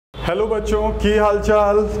Hello बच्चों, की हाल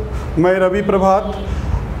चाल। मैं रवि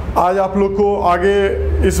प्रभात आज आप लोग को आगे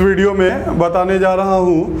इस वीडियो में बताने जा रहा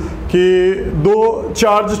हूँ कि दो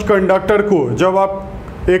चार्ज कंडक्टर को जब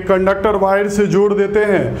आप एक कंडक्टर वायर से जोड़ देते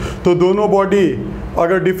हैं तो दोनों बॉडी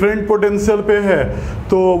अगर डिफरेंट पोटेंशियल पे है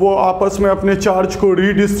तो वो आपस में अपने चार्ज को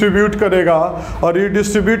रीडिस्ट्रीब्यूट करेगा और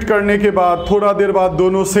रीडिस्ट्रीब्यूट करने के बाद थोड़ा देर बाद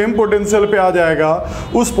दोनों सेम पोटेंशियल पे आ जाएगा।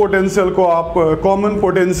 उस पोटेंशियल को आप कॉमन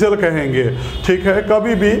पोटेंशियल कहेंगे। ठीक है,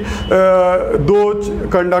 कभी भी दो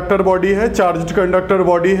कंडक्टर बॉडी है, चार्ज कंडक्टर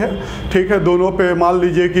बॉडी है, ठीक है, दोनों पे मान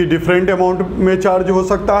लीजिए कि डिफरेंट अमाउंट में चार्ज हो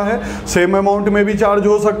सकता है, सेम अमाउंट में भी चार्ज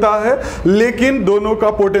हो सकता है, लेकिन दोनों का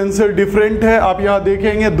पोटेंशियल डिफरेंट है। आप यहाँ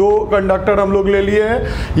देखेंगे दो कंडक्टर हम लोग ले लिए हैं,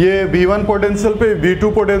 ये V1 पोटेंशियल पे,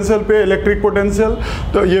 V2 पोटेंशियल पे इलेक्ट्रिक पोटेंशियल,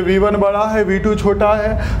 तो ये V1 बड़ा है, V2 छोटा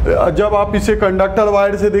है। जब आप इसे कंडक्टर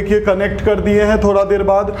वायर से देखिए कनेक्ट कर दिए हैं थोड़ा देर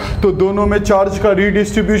बाद तो दोनों में चार्ज का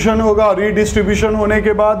रीडिस्ट्रीब्यूशन होगा। रीडिस्ट्रीब्यूशन होने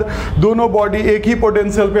के बाद दोनों बॉडी एक ही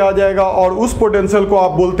पोटेंशियल पे आ जाएगा और उस पोटेंशियल को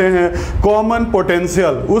आप बोलते हैं कॉमन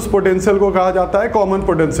पोटेंशियल। उस पोटेंशियल को कहा जाता है कॉमन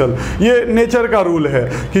पोटेंशियल। ये नेचर का रूल है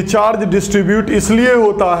कि चार्ज डिस्ट्रीब्यूट इसलिए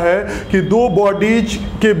होता है कि दो बॉडीज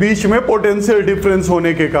के बीच में पोटेंशियल डिफरेंस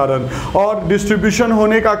होने के कारण, और डिस्ट्रीब्यूशन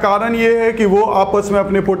होने का कारण ये है कि वो आपस में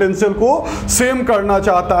अपने पोटेंशियल को सेम करना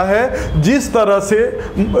चाहता है। जिस तरह से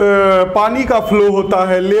पानी का फ्लो होता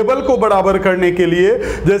है लेवल को बराबर करने के लिए,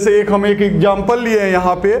 जैसे हम एक एग्जांपल लिए हैं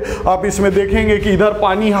यहाँ पे, आप इसमें देखेंगे कि इधर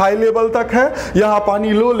पानी हाई लेवल तक है, यहाँ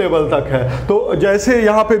पानी लो लेवल तक है। तो जैसे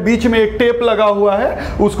यहाँ पे बीच में एक टेप लगा हुआ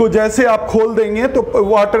है, उसको जैसे आप खोल देंगे तो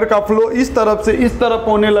वाटर का फ्लो इस तरफ से इस तरफ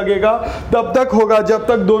होने लगेगा। तब तक होगा जब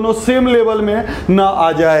तक दोनों सेम लेवल में ना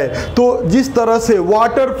आ जाए। तो जिस तरह से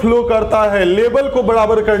वाटर फ्लो करता है लेवल को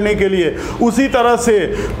बराबर करने के लिए, उसी तरह से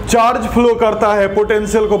चार्ज फ्लो करता है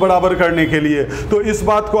पोटेंशियल को बराबर करने के लिए। तो इस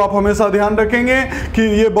बात को आप हमेशा ध्यान रखेंगे कि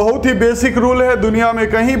ये बहुत ही बेसिक रूल है। दुनिया में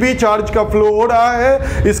कहीं भी चार्ज का फ्लो हो रहा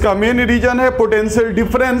है, इसका मेन रीजन है पोटेंशियल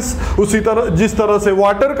डिफरेंस। उसी तरह जिस तरह से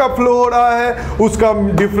वाटर का फ्लो हो रहा है उसका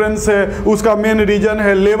डिफरेंस है, उसका मेन रीजन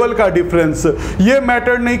है लेवल का डिफरेंस। ये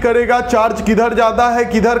मैटर नहीं करेगा चार्ज किधर ज्यादा है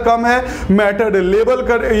किधर कम है, मैटर लेवल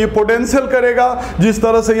कर ये पोटेंशियल करेगा। जिस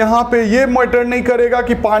तरह से यहाँ पे ये मैटर नहीं करेगा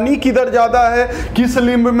कि पानी किधर ज्यादा है, किस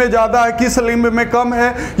लिम्ब में ज्यादा है किस लिम्ब में कम है,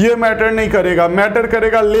 ये मैटर नहीं करेगा। मैटर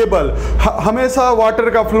करेगा लेवल। हमेशा वाटर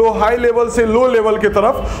का फ्लो हाई लेवल से लो लेवल की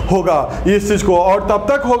तरफ होगा इस चीज को, और तब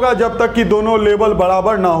तक होगा जब तक कि दोनों लेवल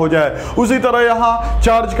बराबर ना हो जाए। उसी तरह यहाँ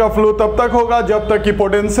चार्ज का फ्लो तब तक होगा जब तक कि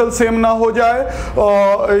पोटेंशियल सेम ना हो जाए।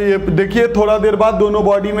 और ये देखिए थोड़ा देर बाद दोनों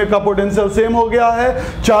बॉडी में का पोटेंशियल सेम हो गया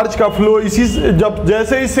है। चार्ज का फ्लो इसी जब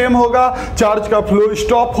जैसे ही सेम होगा चार्ज का फ्लो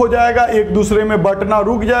स्टॉप हो जाएगा, एक दूसरे में बटना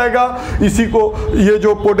रुक जाएगा। इसी को ये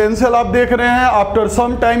जो पोटेंशियल आप देख रहे हैं आफ्टर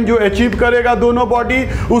सम टाइम जो अचीव करेगा दोनों बॉडी,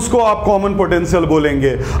 उसको आप कॉमन पोटेंशियल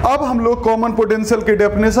बोलेंगे। अब हम लोग कॉमन पोटेंशियल के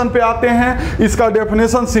डेफिनेशन पे आते हैं। इसका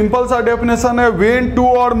डेफिनेशन सिंपल सा डेफिनेशन है, व्हेन टू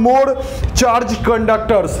और मोर चार्ज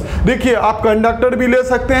कंडक्टर्स। देखिए आप कंडक्टर भी ले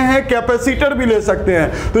सकते हैं, कैपेसिटर भी ले सकते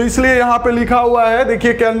हैं, तो इसलिए यहाँ पे लिखा हुआ है,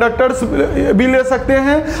 देखिए कंडक्टर्स भी ले सकते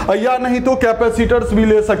हैं या नहीं तो कैपेसिटर्स भी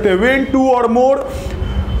ले सकते हैं। व्हेन टू और मोर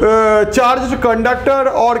चार्ज कंडक्टर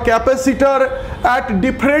और capacitor at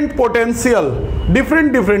different potential,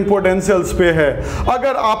 different potentials पे है,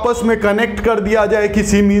 अगर आपस में कनेक्ट कर दिया जाए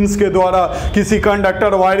किसी मीन्स के द्वारा, किसी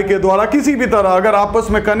कंडक्टर वायर के द्वारा, किसी भी तरह अगर आपस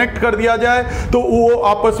में कनेक्ट कर दिया जाए तो वो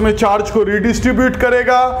आपस में चार्ज को रिडिस्ट्रीब्यूट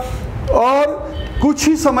करेगा और कुछ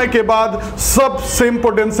ही समय के बाद सब सेम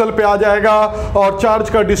पोटेंशियल पे आ जाएगा और चार्ज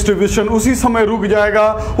का डिस्ट्रीब्यूशन उसी समय रुक जाएगा।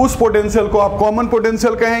 उस पोटेंशियल को आप कॉमन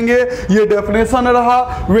पोटेंशियल कहेंगे। ये डेफिनेशन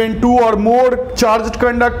रहा, व्हेन टू और मोर charged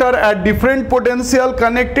conductor at different potential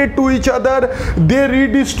connected to each other they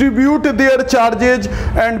redistribute there charges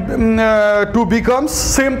and to becomes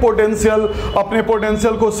same potential. अपने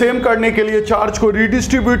पोटेंशियल को सेम करने के लिए चार्ज को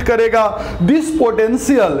रीडिस्ट्रीब्यूट करेगा। दिस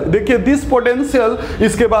पोटेंशियल, देखिए दिस पोटेंशियल,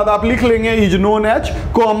 इसके बाद आप लिख लेंगे इज नोन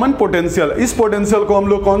कॉमन पोटेंशियल। इस पोटेंशियल को हम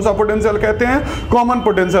लोग कौन सा पोटेंशियल कहते हैं? कॉमन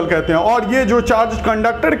पोटेंशियल कहते हैं। और ये जो चार्ज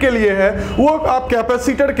कंडक्टर के लिए है वो आप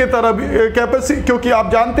कैपेसिटर के तरह, क्योंकि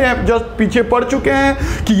आप जानते हैं जस्ट पीछे पढ़ चुके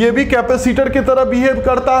हैं कि ये भी कैपेसिटर की तरह बिहेव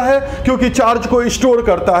करता है क्योंकि चार्ज को स्टोर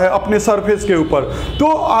करता है अपने सरफेस के ऊपर।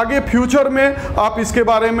 तो आगे फ्यूचर में आप इसके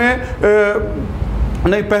बारे में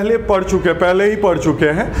नहीं पहले ही पढ़ चुके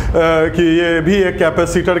हैं कि ये भी एक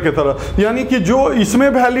कैपेसिटर की तरह, यानी कि जो इसमें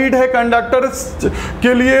वैलिड है कंडक्टर्स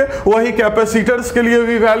के लिए वही कैपेसिटर्स के लिए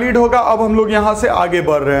भी वैलिड होगा। अब हम लोग यहाँ से आगे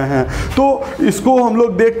बढ़ रहे हैं तो इसको हम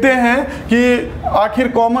लोग देखते हैं कि आखिर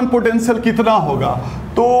कॉमन पोटेंशियल कितना होगा।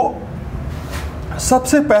 तो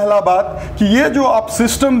सबसे पहला बात कि ये जो आप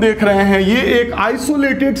सिस्टम देख रहे हैं ये एक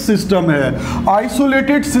आइसोलेटेड सिस्टम है।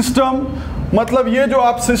 आइसोलेटेड सिस्टम मतलब ये जो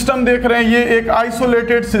आप सिस्टम देख रहे हैं ये एक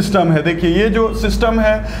आइसोलेटेड सिस्टम है। देखिए ये जो सिस्टम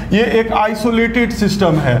है ये एक आइसोलेटेड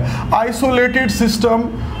सिस्टम है। आइसोलेटेड सिस्टम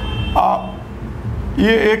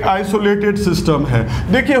ये एक आइसोलेटेड सिस्टम है।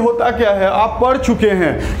 देखिए होता क्या है, आप पढ़ चुके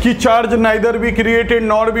हैं कि charge neither be created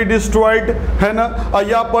nor be destroyed, है ना।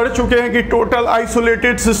 या पढ़ चुके हैं कि टोटल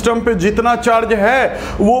आइसोलेटेड सिस्टम पे जितना चार्ज है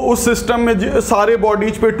वो उस सिस्टम में सारे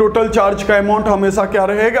बॉडीज पे टोटल चार्ज का अमाउंट हमेशा क्या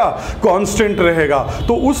रहेगा, कांस्टेंट रहेगा।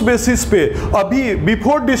 तो उस बेसिस पे अभी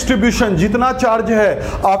बिफोर डिस्ट्रीब्यूशन जितना चार्ज है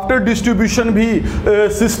आफ्टर डिस्ट्रीब्यूशन भी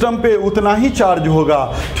सिस्टम पे उतना ही चार्ज होगा,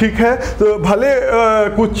 ठीक है। तो भले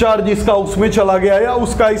कुछ चार्ज इसका उसमें चला गया या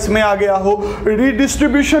उसका इसमें आ गया हो,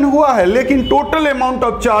 रीडिस्ट्रीब्यूशन हुआ है, लेकिन टोटल अमाउंट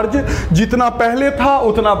ऑफ चार्ज जितना पहले था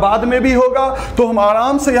उतना बाद में भी होगा। तो हम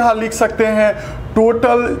आराम से यहां लिख सकते हैं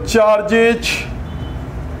total charges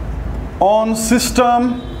on system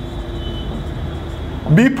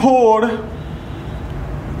before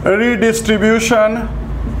redistribution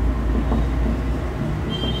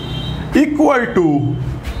equal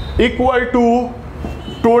to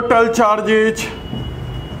total charges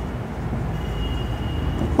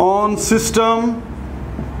on system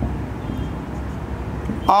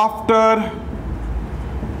after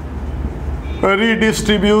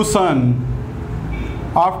redistribution,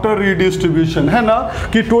 after redistribution, है ना।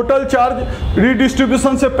 कि टोटल चार्ज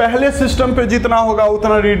रीडिस्ट्रीब्यूशन से पहले सिस्टम पे जितना होगा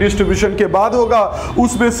उतना रीडिस्ट्रीब्यूशन के बाद होगा।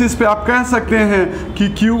 उस बेसिस पे आप कह सकते हैं कि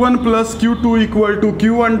Q1 plus Q2 equal to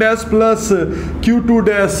Q1 dash plus Q2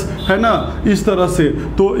 dash, है ना, इस तरह से।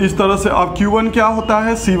 तो इस तरह से अब Q1 क्या होता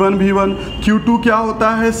है C1V1, Q2 क्या होता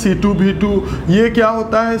है C2V2, ये क्या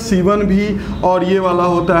होता है C1V, और ये वाला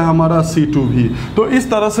होता है हमारा C2V। तो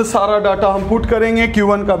इस तरह से सारा डाटा हम पुट करेंगे।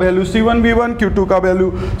 Q1 का वैल्यू C1V1, Q2 का वैल्यू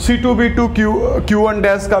C2V2, Q1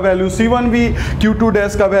 डैश का वैल्यू C1V, Q2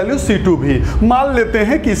 डैश का वैल्यू C2V। मान लेते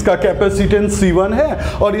हैं कि इसका कैपेसिटेंस C1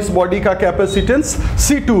 है और इस बॉडी का कैपेसिटेंस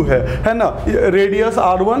C2 है ना। रेडियस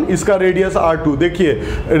R1, इसका रेडियस R2। देखिए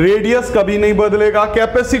रेडियस कभी नहीं बदलेगा,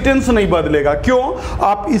 कैपेसिटेंस नहीं बदलेगा। क्यों?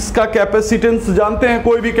 आप इसका कैपेसिटेंस जानते हैं,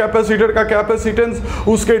 कोई भी कैपेसिटर का कैपेसिटेंस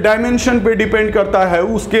उसके डायमेंशन पे डिपेंड करता है,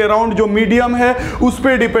 उसके अराउंड जो मीडियम है उस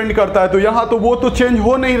पे डिपेंड करता है। तो यहाँ तो वो तो चेंज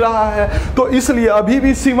हो नहीं रहा है, तो इसलिए अभी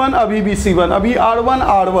भी C1, अभी भी C1, अभी R1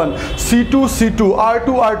 R1, C2 C2,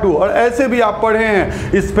 R2 R2। और ऐसे भी आप पढ़े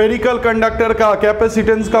हैं स्फेरिकल कंडक्टर का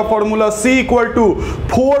कैपेसिटेंस का formula C equal to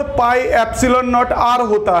 4 pi epsilon not R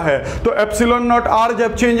होता है। तो एप्सिलॉन नॉट R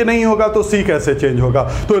जब चेंज नहीं होगा तो C कैसे चेंज होगा।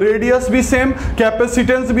 तो रेडियस भी सेम,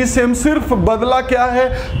 कैपेसिटेंस भी सेम, सिर्फ बदला क्या है,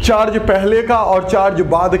 चार्ज पहले का और चार्ज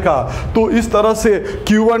बाद का। तो इस तरह से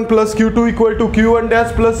Q1 plus Q2 equal to Q1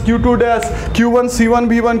 dash plus Q2 dash, Q1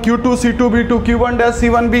 C1V1, Q2 C2V2, Q1 dash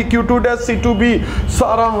C1V, Q2 dash C2V।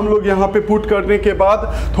 सारा हम लोग यहाँ पे पुट करने के बाद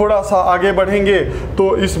थोड़ा सा आगे बढ़ेंगे।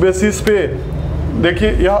 तो इस बेसिस पे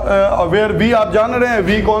देखिए यहाँ वेयर V आप जान रहे हैं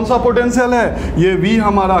V कौन सा पोटेंशियल है, ये V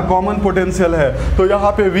हमारा कॉमन पोटेंशियल है। तो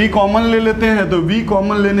यहाँ पे V कॉमन ले लेते हैं। तो V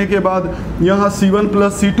कॉमन लेने के बाद यहाँ C1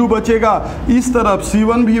 प्लस C2 बचेगा। इस तरफ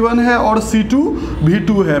C1V1 है और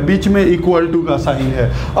C2V2 है, बीच में इक्वल टू का साइन है।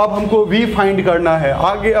 अब हमको V फाइंड करना है।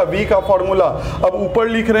 आगे V का फॉर्मूला अब ऊपर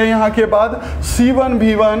लिख रहे हैं यहाँ के बाद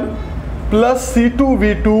C1V1 plus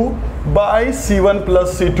C2V2 by C1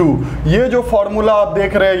 plus C2। ये जो फॉर्मूला आप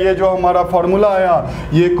देख रहे हैं, ये जो हमारा फॉर्मूला आया,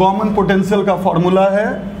 ये कॉमन पोटेंशियल का फॉर्मूला है।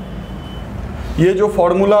 ये जो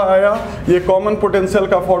फॉर्मूला आया ये कॉमन पोटेंशियल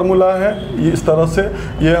का फॉर्मूला है। इस तरह से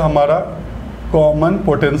ये हमारा कॉमन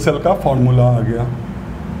पोटेंशियल का फॉर्मूला आ गया,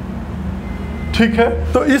 ठीक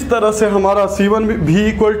है। तो इस तरह से हमारा C1V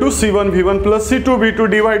equal to C1V1 plus C2V2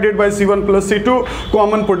 divided by C1 plus C2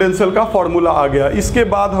 common potential का फॉर्मूला आ गया। इसके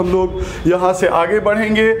बाद हम लोग यहाँ से आगे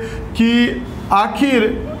बढ़ेंगे कि आखिर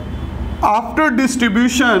आफ्टर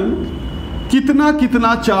डिस्ट्रीब्यूशन कितना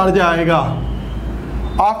कितना चार्ज आएगा।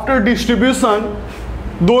 आफ्टर डिस्ट्रीब्यूशन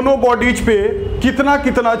दोनों बॉडीज पे कितना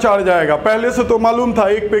कितना चार्ज आएगा। पहले से तो मालूम था,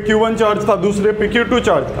 एक पे Q1 चार्ज था, दूसरे पे Q2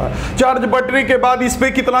 चार्ज था। चार्ज बटने के बाद इस पे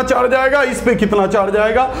कितना चार्ज आएगा, इस पे कितना चार्ज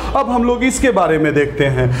आएगा। अब हम लोग इसके बारे में देखते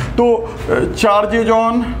हैं। तो चार्जेज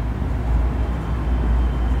ऑन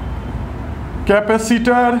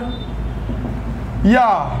कैपेसिटर या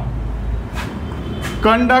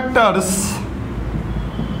कंडक्टर्स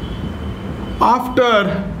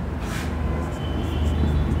आफ्टर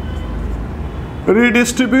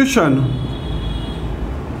redistribution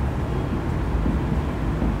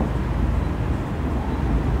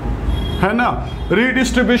है ना।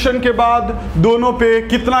 रीडिस्ट्रीब्यूशन के बाद दोनों पे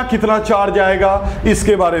कितना कितना चार्ज आएगा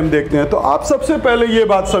इसके बारे में देखते हैं। तो आप सबसे पहले ये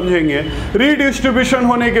बात समझेंगे, रीडिस्ट्रीब्यूशन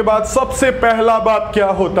होने के बाद सबसे पहला बात क्या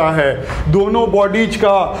होता है, दोनों बॉडीज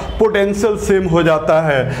का पोटेंशियल सेम हो जाता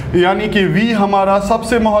है। यानी कि V हमारा,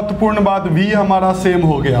 सबसे महत्वपूर्ण बात, V हमारा सेम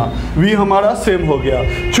हो गया, V हमारा सेम हो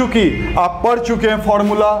गया। चूंकि आप पढ़ चुके हैं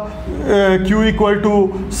formula Q equal to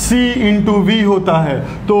C into V होता है,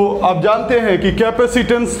 तो आप जानते हैं कि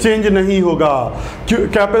कैपेसिटेंस चेंज नहीं होगा।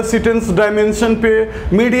 कैपेसिटेंस डायमेंशन पे,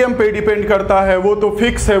 मीडियम पे डिपेंड करता है, वो तो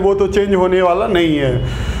फिक्स है, वो तो चेंज होने वाला नहीं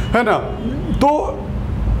है ना। तो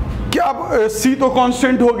क्या C तो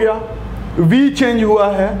कांस्टेंट हो गया, V चेंज हुआ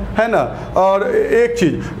है ना। और एक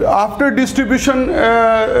चीज, आफ्टर डिस्ट्रीब्यूशन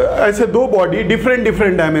ऐसे दो बॉडी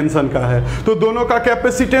डिफरेंट डायमेंशन का है, तो दोनों का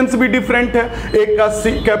कैपेसिटेंस भी डिफरेंट है। एक का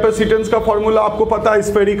कैपेसिटेंस का फॉर्मूला आपको पता है,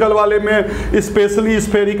 स्फेरिकल वाले में, स्पेशली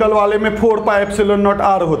स्फेरिकल वाले में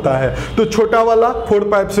 4πε0r होता है, तो छोटा वाला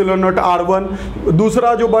 4πε0r1,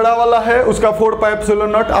 दूसरा जो बड़ा वाला है उसका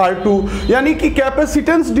 4πε0r2, यानी कि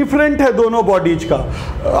कैपेसिटेंस डिफरेंट है दोनों बॉडीज का।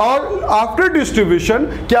 और आफ्टर डिस्ट्रीब्यूशन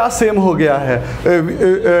क्या सेम हो गया है,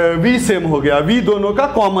 V सेम हो गया, V दोनों का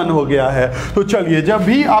कॉमन हो गया है। तो चलिए, जब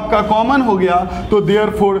V आपका कॉमन हो गया तो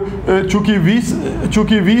देयरफॉर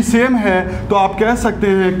चूंकि V सेम है तो आप कह सकते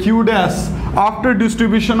हैं Q डैश, आफ्टर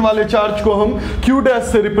डिस्ट्रीब्यूशन वाले चार्ज को हम Q डैश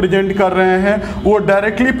से रिप्रेजेंट कर रहे हैं, वो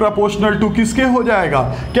डायरेक्टली प्रोपोर्शनल टू किसके हो जाएगा,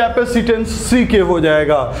 कैपेसिटेंस C के हो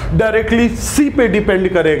जाएगा, डायरेक्टली C पे डिपेंड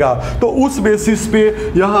करेगा। तो उस बेसिस पे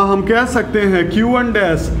यहाँ हम कह सकते हैं Q1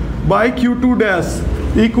 dash by Q2 dash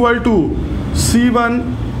equal to C1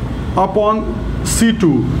 upon C2।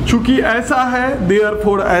 चूंकि ऐसा है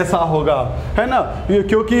देयरफॉर ऐसा होगा, है ना।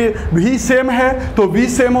 क्योंकि V सेम है तो V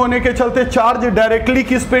सेम होने के चलते चार्ज डायरेक्टली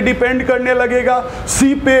किस पे डिपेंड करने लगेगा,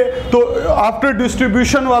 C पे। तो आफ्टर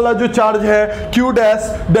डिस्ट्रीब्यूशन वाला जो चार्ज है Q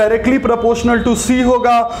dash directly proportional to C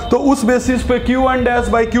होगा, तो उस बेसिस पे Q1 dash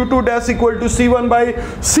by Q2 dash equal to C1 by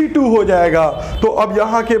C2 हो जाएगा। तो अब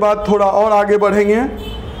यहाँ के बाद थोड़ा और आगे बढ़ेंगे,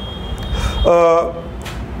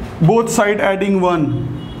 both side adding 1,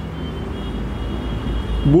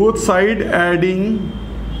 both side adding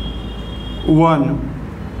 1,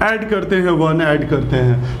 add करते हैं 1 ऐड करते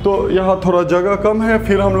हैं। तो यहाँ थोड़ा जगह कम है,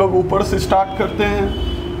 फिर हम लोग ऊपर से स्टार्ट करते हैं।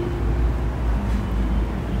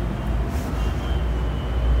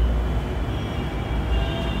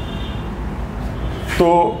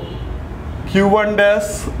 तो Q1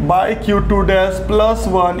 dash by Q2 dash plus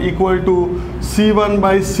 1 equal to C1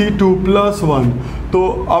 by C2 plus 1। तो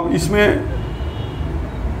अब इसमें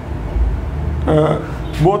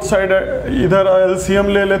बोथ साइड इधर एलसीएम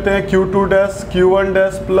ले लेते हैं, Q2 dash Q1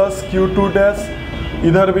 dash plus Q2 dash,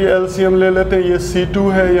 इधर भी एलसीएम ले लेते हैं, ये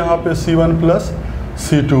C2 है, यहाँ पे C1 प्लस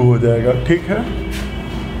C2 हो जाएगा, ठीक है।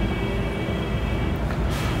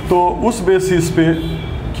 तो उस बेसिस पे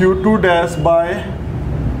Q2 dash y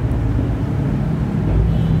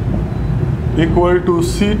equal to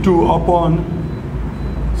C2 upon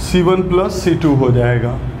C1 plus C2 हो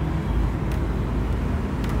जाएगा।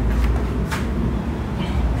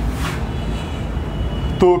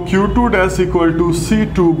 तो Q2 dash equal to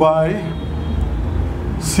C2 bye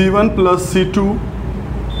C1 plus C2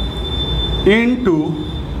 into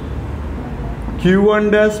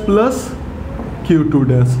Q1 dash plus Q2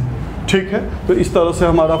 dash, ठीक है। तो इस तरह से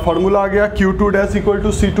हमारा फॉर्मूला आ गया, Q2 dash equal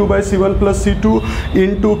to C2 by C1 plus C2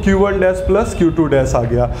 into Q1 dash plus Q2 dash आ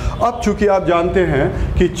गया। अब चूंकि आप जानते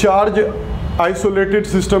हैं कि चार्ज आइसोलेटेड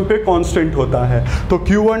सिस्टम पे कांस्टेंट होता है, तो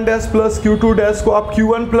Q1 dash plus Q2 dash को आप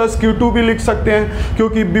Q1 प्लस Q2 भी लिख सकते हैं,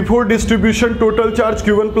 क्योंकि before distribution total charge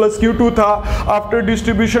Q1 plus Q2 था, after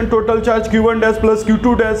distribution total charge Q1 dash plus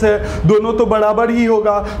Q2 dash है, दोनों तो बराबर ही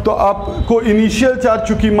होगा। तो आपको इनिशियल चार्ज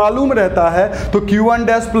चूंकि मालूम रहता है, तो Q1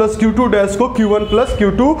 dash plus Q2 dash को Q1 प्लस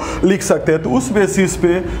Q2 लिख सकते हैं। तो उस बेसिस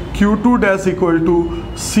पे Q2 dash equal to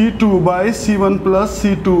C2 by C1 plus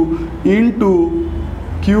C2 into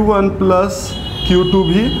Q1 plus Q2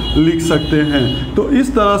 भी लिख सकते हैं। तो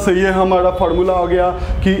इस तरह से ये हमारा फॉर्मूला हो गया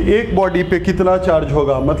कि एक बॉडी पे कितना चार्ज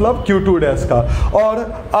होगा, मतलब Q2 डैश का। और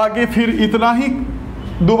आगे फिर इतना ही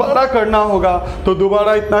दोबारा करना होगा, तो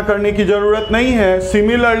दोबारा इतना करने की ज़रूरत नहीं है।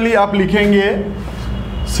 सिमिलरली आप लिखेंगे,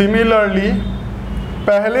 सिमिलरली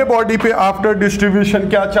पहले बॉडी पे आफ्टर डिस्ट्रीब्यूशन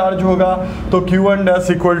क्या चार्ज होगा, तो Q1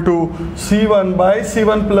 dash equal to C1 by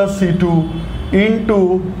C1 plus C2 into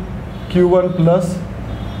Q1 plus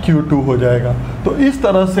Q2 हो जाएगा। तो इस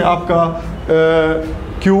तरह से आपका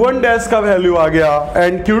Q1 डैश का वैल्यू आ गया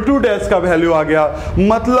एंड Q2 डैश का वैल्यू आ गया।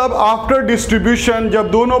 मतलब आफ्टर डिस्ट्रीब्यूशन जब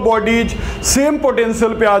दोनों बॉडीज सेम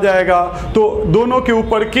पोटेंशियल पे आ जाएगा तो दोनों के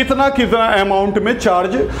ऊपर कितना कितना अमाउंट में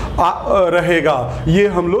चार्ज रहेगा, ये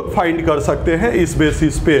हम लोग फाइंड कर सकते हैं इस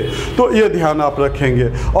बेसिस पे। तो ये ध्यान आप रखेंगे।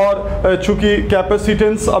 और चूंकि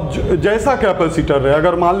कैपेसिटेंस अब जैसा कैपेसिटर है,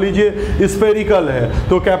 अगर मान लीजिए स्फेरिकल है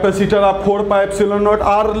तो कैपेसिटर आप 4πε0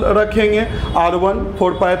 R रखेंगे, R1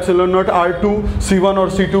 4πε0 R2 C1 और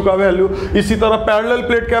C2 का वैल्यू। इसी तरह पैरेलल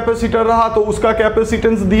प्लेट कैपेसिटर रहा तो उसका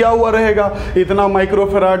कैपेसिटेंस दिया हुआ रहेगा, इतना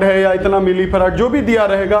माइक्रोफेराड है या इतना मिलीफेराड, जो भी दिया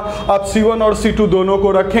रहेगा आप C1 और C2 दोनों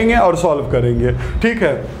को रखेंगे और सॉल्व करेंगे। ठीक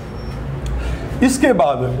है। इसके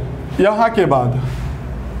बाद यहाँ के बाद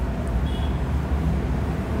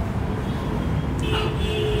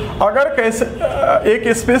अगर कैसे एक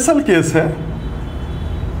स्पेशल केस है,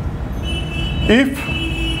 इफ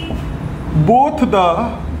बोथ द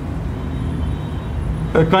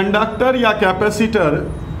कंडक्टर या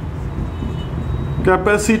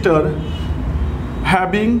कैपेसिटर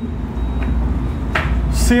हैविंग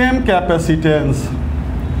सेम कैपेसिटेंस,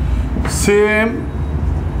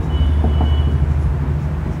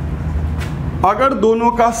 अगर दोनों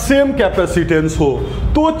का सेम कैपेसिटेंस हो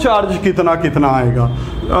तो चार्ज कितना कितना आएगा।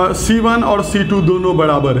 C1 और C2 दोनों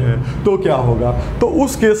बराबर है तो क्या होगा, तो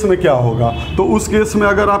उस केस में क्या होगा, तो उस केस में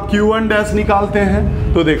अगर आप Q1 डैश निकालते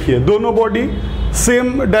हैं तो देखिए दोनों बॉडी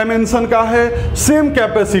सेम डायमेंशन का है, सेम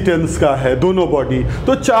कैपेसिटेंस का है दोनों बॉडी,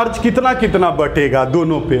 तो चार्ज कितना कितना बटेगा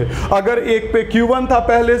दोनों पे। अगर एक पे Q1 था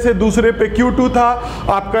पहले से, दूसरे पे Q2 था,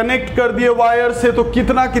 आप कनेक्ट कर दिए वायर से तो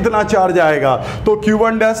कितना कितना चार्ज आएगा। तो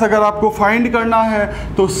Q1 डैश अगर आपको फाइंड करना है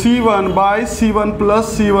तो C1 by C1 plus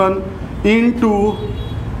C1 into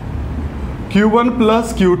Q1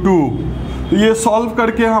 plus Q2, ये सॉल्व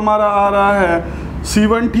करके हमारा आ रहा है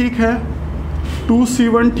C1 ठीक है,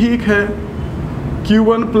 2C1 ठीक है,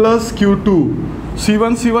 Q1 plus Q2,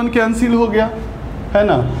 C1 cancel हो गया है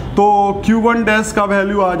ना, तो Q1 डैश का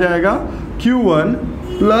वैल्यू आ जाएगा Q1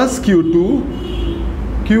 प्लस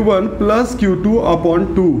Q2 अपॉन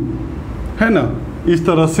 2 है ना, इस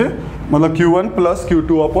तरह से मतलब Q1 प्लस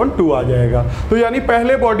Q2 अपॉन 2 आ जाएगा। तो यानी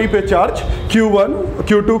पहले बॉडी पे चार्ज Q1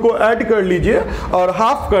 Q2 को ऐड कर लीजिए और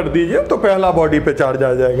हाफ कर दीजिए तो पहला बॉडी पे चार्ज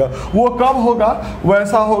आ जाएगा। वो कब होगा,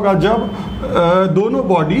 वैसा होगा जब दोनों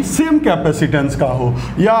बॉडी सेम कैपेसिटेंस का हो,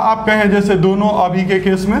 या आप कहें जैसे दोनों अभी के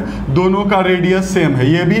केस में दोनों का रेडियस सेम है,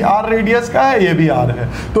 ये भी R रेडियस का है, ये भी R है,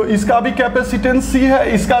 तो इसका भी कैपेसिटेंस C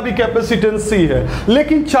है, इसका भी कैपेसिटेंस C है,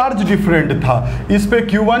 लेकिन चार्ज डिफरेंट था। इस पे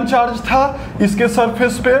Q1 चार्ज था इसके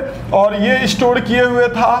सरफेस पे और ये स्टोर किए हुए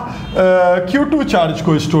था Q2 चार्ज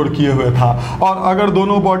को स्टोर किए हुए था। और अगर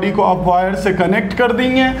दोनों बॉडी को आप वायर से कनेक्ट कर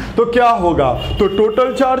देंगे तो क्या होगा, तो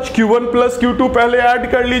total charge Q1 plus Q2 पहले ऐड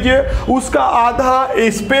कर लीजिए, उसका आधा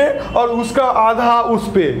इस पे और उसका आधा उस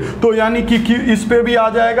पे, तो यानी कि इस पे भी आ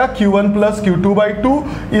जाएगा Q1 प्लस Q2 बाई 2,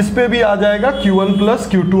 इस पे भी आ जाएगा Q1 प्लस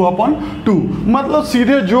Q2 अपॉन 2, मतलब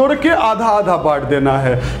सीधे जोड़ के आधा आधा बांट देना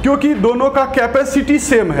है क्योंकि दोनों का कैपेसिटी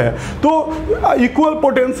सेम है। तो इक्वल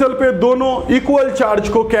पोटेंशियल पे दोनों इक्वल चार्ज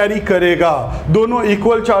को कैरी करेगा, दोनों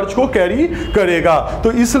इक्वल चार्ज को कैरी करेगा।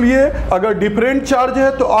 तो इसलिए अगर डिफरेंट चार्ज है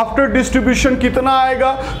तो आफ्टर डिस्ट्रीब्यूशन कितना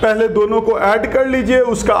आएगा, पहले दोनों को ऐड कर लीजिए,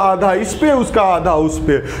 उसका आधा इस पे उसका आधा उस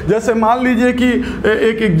पे। जैसे मान लीजिए कि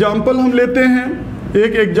एक एग्जांपल हम लेते हैं,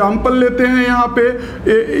 यहाँ पे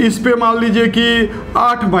इस पे मान लीजिए कि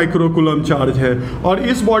 8 माइक्रोकूलम चार्ज है और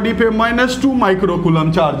इस बॉडी पे -2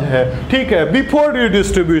 माइक्रोकूलम चार्ज है, ठीक है, बिफोर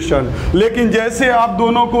रिडिस्ट्रीब्यूशन। लेकिन जैसे आप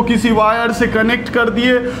दोनों को किसी वायर से कनेक्ट कर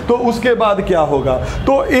दिए तो उसके बाद क्या होगा,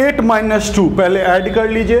 तो 8 - 2 पहले ऐड कर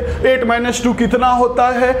लीजिए, 8 - 2 कितना होता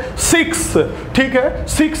है 6, ठीक है,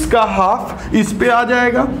 6 का हाफ इस पे आ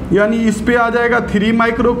जाएगा, यानी इस पे आ जाएगा 3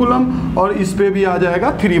 माइक्रोकूलम और इस पे भी आ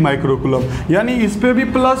जाएगा 3 माइक्रोकूलम, यानी इस पे भी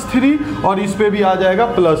 +3 और इस पे भी आ जाएगा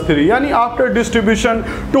 +3, यानी आफ्टर डिस्ट्रीब्यूशन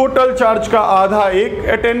टोटल चार्ज का आधा एक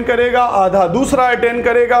अटेंड करेगा, आधा दूसरा अटेंड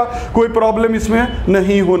करेगा, कोई प्रॉब्लम इसमें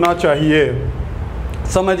नहीं होना चाहिए।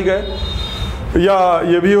 समझ गए। या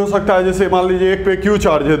ये भी हो सकता है जैसे मान लीजिए एक पे Q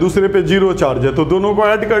चार्ज है दूसरे पे 0 चार्ज है, तो दोनों को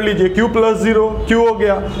ऐड कर लीजिए, Q + 0 Q हो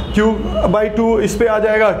गया, Q/2 इस पे आ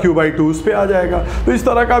जाएगा, Q/2 उस पे आ जाएगा। तो इस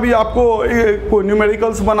तरह का भी आपको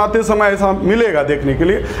न्यूमेरिकल्स बनाते समय ऐसा मिलेगा देखने के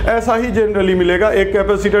लिए, ऐसा ही जनरली मिलेगा। एक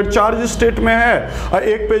कैपेसिटर चार्ज स्टेट में है और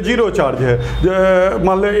एक पे 0 चार्ज है,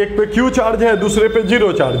 मान लो एक पे Q चार्ज है दूसरे पे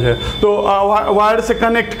 0 चार्ज है, तो वायर से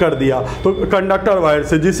कनेक्ट कर दिया, तो कंडक्टर वायर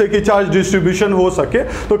से, जिससे कि चार्ज डिस्ट्रीब्यूशन हो सके,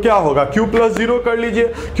 तो क्या होगा Q + 0 कर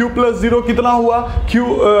लीजिए, Q + 0 कितना हुआ, Q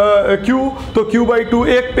तो Q/2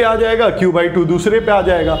 एक पे आ जाएगा, Q/2 दूसरे पे आ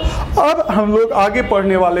जाएगा। अब हम लोग आगे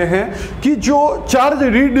पढ़ने वाले हैं कि जो चार्ज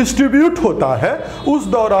रीडिस्ट्रीब्यूट होता है उस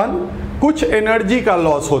दौरान कुछ एनर्जी का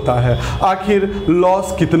लॉस होता है। आखिर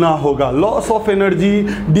लॉस कितना होगा? Loss of energy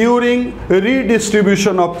during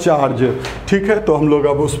redistribution of charge. ठीक है, तो हम लोग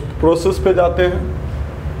अब उस प्रोसेस पे जाते हैं।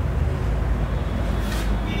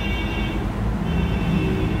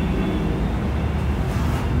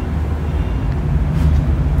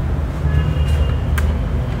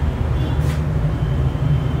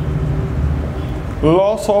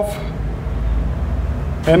 Loss of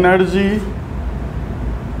energy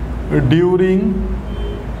during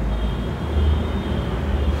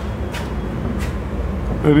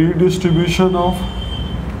redistribution of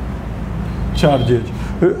charges.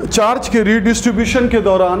 Charge के रीडिस्ट्रीब्यूशन के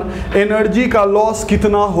दौरान एनर्जी का लॉस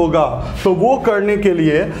कितना होगा, तो वो करने के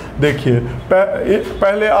लिए देखिए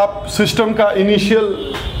पहले आप सिस्टम का इनिशियल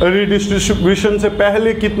रीडिस्ट्रीब्यूशन से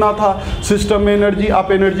पहले कितना था सिस्टम में एनर्जी,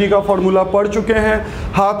 आप एनर्जी का फॉर्मूला पढ़ चुके हैं,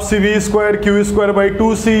 half C we square Q square by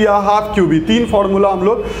 2c या हाफ क्यू बी, तीन फार्मूला हम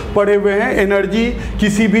लोग पढ़े हुए हैं। एनर्जी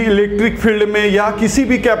किसी भी इलेक्ट्रिक फील्ड में या किसी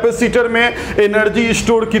भी कैपेसिटर में एनर्जी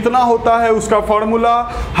स्टोर कितना होता है उसका formula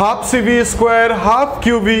half C we square half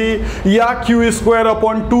Q B या क्यू स्क्वायर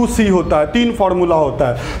अपॉन 2c होता है, तीन फार्मूला होता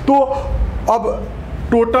है। तो अब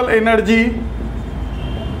total energy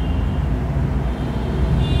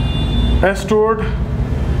stored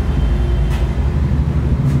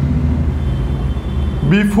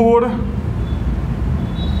before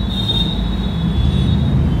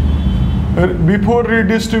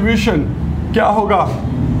redistribution क्या होगा?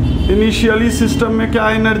 इनिशियली सिस्टम में क्या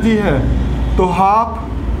एनर्जी है, तो half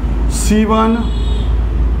C1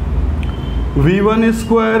 V1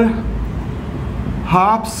 square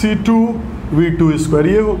half C2 V2 square,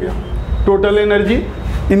 ये हो गया टोटल एनर्जी,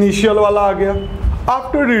 इनिशियल वाला आ गया।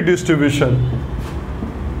 After redistribution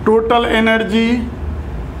total energy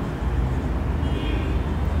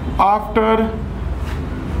after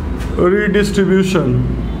redistribution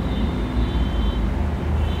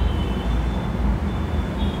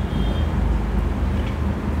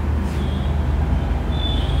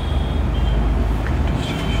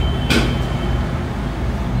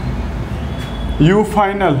U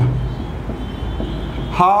final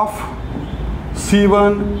half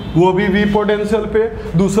C1 वो भी V पोटेंशियल पे,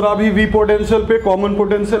 दूसरा भी V पोटेंशियल पे कॉमन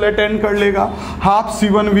पोटेंशियल अटेंड कर लेगा, half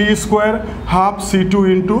C1 V square half C2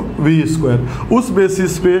 into V square. उस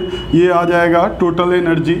बेसिस पे ये आ जाएगा total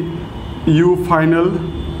energy U final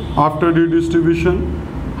after redistribution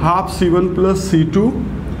half C1 plus C2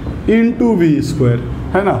 into V square,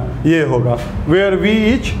 है ना, ये होगा where V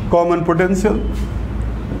is common potential.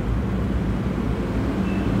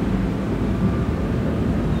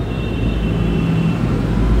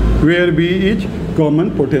 Where B is common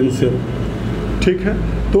potential. ठीक है,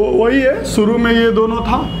 तो वही है, शुरू में ये दोनों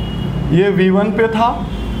था, ये V1 पे था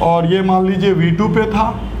और ये मान लीजिए V2 पे था,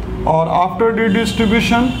 और आफ्टर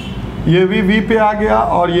रिडिस्ट्रीब्यूशन ये भी V पे आ गया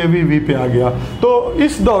और ये भी V पे आ गया। तो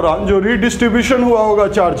इस दौरान जो रिडिस्ट्रीब्यूशन हुआ होगा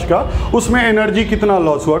चार्ज का, उसमें एनर्जी कितना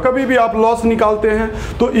लॉस हुआ। कभी भी आप लॉस निकालते हैं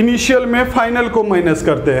तो इनिशियल में फाइनल को माइनस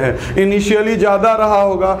करते हैं, इनिशियली ज़्यादा रहा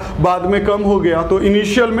होगा बाद में कम हो गया, तो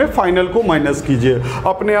इनिशियल में फाइनल को माइनस कीजिए,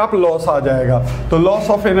 अपने आप लॉस आ जाएगा। तो लॉस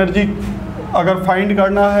ऑफ एनर्जी अगर फाइंड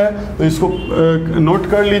करना है तो इसको नोट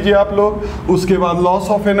कर लीजिए आप लोग। उसके बाद लॉस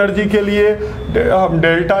ऑफ एनर्जी के लिए हम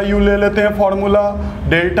डेल्टा यू ले लेते हैं formula,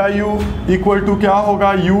 delta U equal to क्या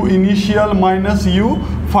होगा, you initial minus you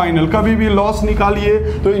final. कभी भी लॉस निकालिए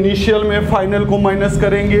तो इनिशियल में फाइनल को माइनस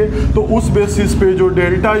करेंगे, तो उस बेसिस पे जो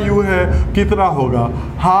डेल्टा यू है कितना होगा,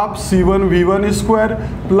 half C1 V1 square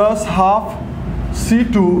plus half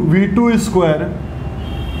C2 V2 square.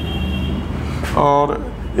 और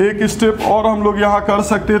एक स्टेप और हम लोग यहाँ कर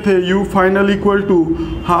सकते थे, U final equal to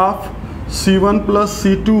half C1 plus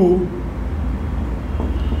C2,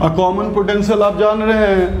 common potential आप जान रहे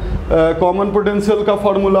हैं, कॉमन पोटेंशियल का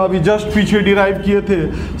फॉर्मूला अभी जस्ट पीछे डिराइव किए थे,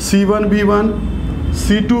 C1 V1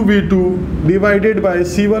 C2 V2 divided by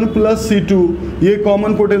C1 plus C2, ये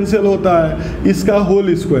कॉमन पोटेंशियल होता है, इसका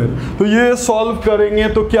होल स्क्वायर। तो ये सॉल्व करेंगे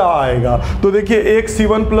तो क्या आएगा, तो देखिए एक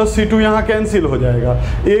C1 प्लस C2 यहाँ कैंसिल हो जाएगा,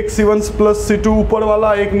 एक C1 प्लस C2 ऊपर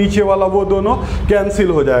वाला एक नीचे वाला, वो दोनों कैंसिल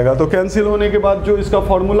हो जाएगा। तो कैंसिल होने के बाद जो इसका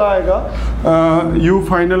फॉर्मूला आएगा U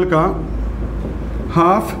फाइनल का,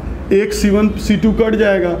 हाफ एक C1 C2 कट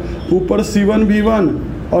जाएगा, ऊपर C1 V1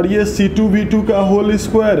 और ये C2 V2 का whole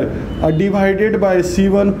square divided by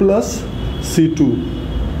C1 plus C2,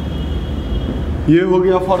 ये हो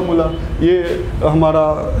गया फॉर्मूला। ये हमारा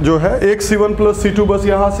जो है एक C1 प्लस C2, बस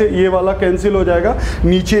यहाँ से ये वाला कैंसिल हो जाएगा,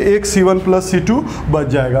 नीचे एक C1 प्लस C2 बच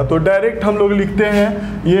जाएगा। तो डायरेक्ट हम लोग लिखते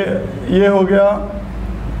हैं, ये हो गया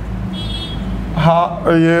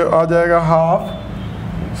ये आ जाएगा half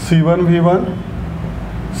C1 V1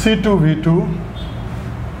 C2 V2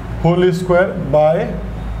 whole square by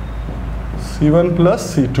C1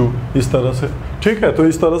 plus C2, इस तरह से। ठीक है, तो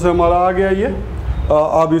इस तरह से हमारा आ गया ये।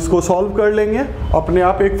 अब इसको सॉल्व कर लेंगे, अपने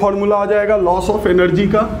आप एक फॉर्मूला आ जाएगा लॉस ऑफ एनर्जी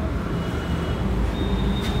का।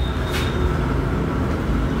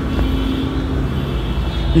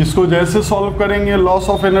 इसको जैसे सॉल्व करेंगे लॉस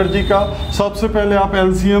ऑफ एनर्जी का, सबसे पहले आप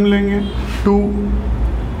एलसीएम लेंगे।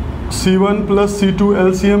 2C1 प्लस C2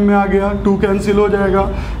 एलसीएम में आ गया, 2 कैंसिल हो जाएगा,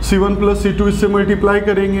 C1 प्लस C2 इससे मल्टीप्लाई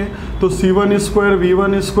करेंगे तो C1 square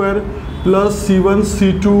V1 square plus C1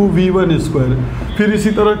 C2 V1 square. फिर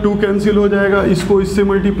इसी तरह 2 कैंसिल हो जाएगा, इसको इससे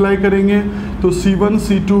मल्टीप्लाई करेंगे तो C1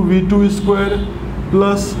 C2 V2 square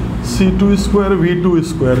plus C2 square V2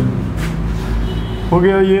 square हो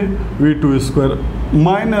गया ये V2 स्क्वायर,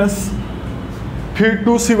 माइनस फिर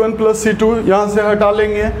 2C1 प्लस C2 यहाँ से हटा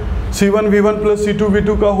लेंगे, C1 V1 plus C2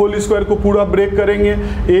 V2 का होल स्क्वायर को पूरा ब्रेक करेंगे,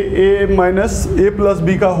 A minus A plus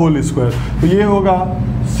B का होल स्क्वायर, तो ये होगा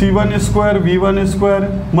C1 square V1 square,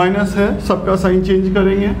 minus है सबका साइन चेंज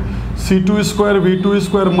करेंगे, C2 square V2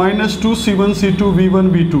 square minus 2 C1 C2 V1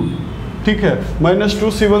 V2, ठीक है, minus 2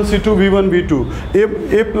 C1 C2 V1 V2, A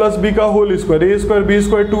plus B का whole square, A square B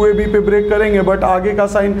square 2AB पे break करेंगे, but आगे का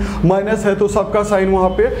साइन माइनस है तो सबका साइन वहाँ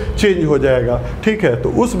पे चेंज हो जाएगा। ठीक है, तो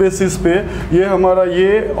उस बेसिस पे ये हमारा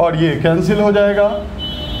ये और ये कैंसिल हो जाएगा,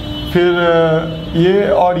 फिर ये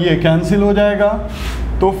और ये कैंसिल हो जाएगा,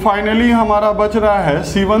 तो फाइनली हमारा बच रहा है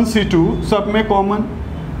C1 C2 सब में common,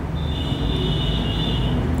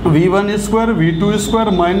 V1 square V2 square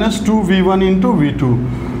minus 2V1 into V2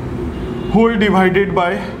 whole divided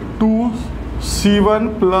by 2C1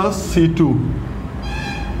 plus C2।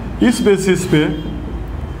 इस बेसिस पे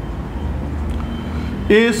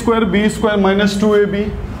A square B square minus 2AB,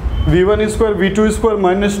 V1 square V2 square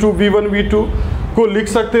minus 2V1 V2 को लिख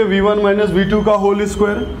सकते हैं V1 minus V2 का whole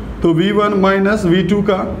square, तो V1 minus V2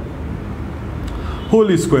 का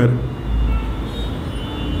whole square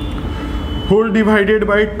whole divided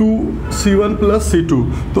by 2C1 plus C2।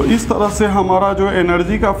 तो इस तरह से हमारा जो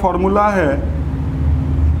एनर्जी का फॉर्मूला है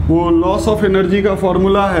वो लॉस ऑफ एनर्जी का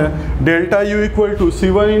फॉर्मूला है delta U equal to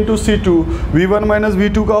C1 into C2 V1 minus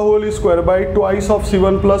V2 का whole square by twice of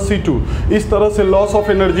C1 plus C2। इस तरह से लॉस ऑफ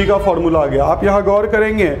एनर्जी का फॉर्मूला आ गया। आप यहाँ गौर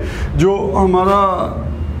करेंगे जो हमारा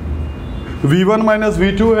V1 माइनस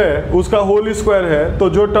V2 है उसका होल स्क्वायर है, तो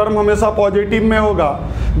जो टर्म हमेशा पॉजिटिव में होगा,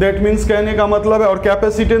 दैट मीन्स कहने का मतलब है, और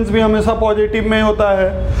कैपेसिटेंस भी हमेशा पॉजिटिव में होता है,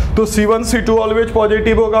 तो C1 C2 ऑलवेज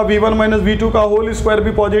पॉजिटिव होगा, V1 माइनस V2 का होल स्क्वायर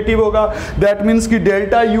भी पॉजिटिव होगा, दैट मीन्स कि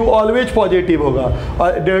डेल्टा U ऑलवेज पॉजिटिव होगा।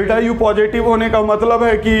 और डेल्टा U पॉजिटिव होने का मतलब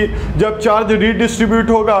है कि जब चार्ज रीडिस्ट्रीब्यूट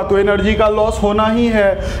होगा तो एनर्जी का लॉस होना ही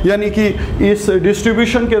है, यानी कि इस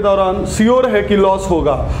डिस्ट्रीब्यूशन के दौरान श्योर है कि लॉस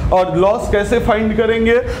होगा। और लॉस कैसे फाइंड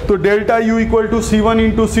करेंगे, तो delta U equal to C1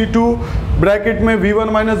 into C2 bracket में V1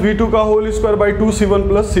 माइनस V2 का whole square by 2C1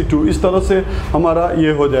 plus C2, इस तरह से हमारा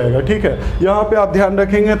ये हो जाएगा। ठीक है, यहाँ पे आप ध्यान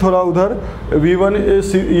रखेंगे थोड़ा उधर V1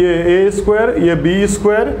 ये A स्क्वायर, ये B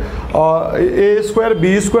स्क्वायर और A स्क्वायर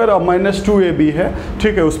B स्क्वायर और माइनस 2AB है।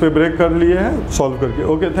 ठीक है, उस पर ब्रेक कर लिए हैं सॉल्व करके।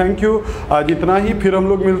 ओके, थैंक यू, आज इतना ही, फिर हम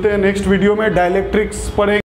लोग मिलते हैं नेक्स्ट वीडियो में, डाइलेक्ट्रिक्स पढ़ेंगे।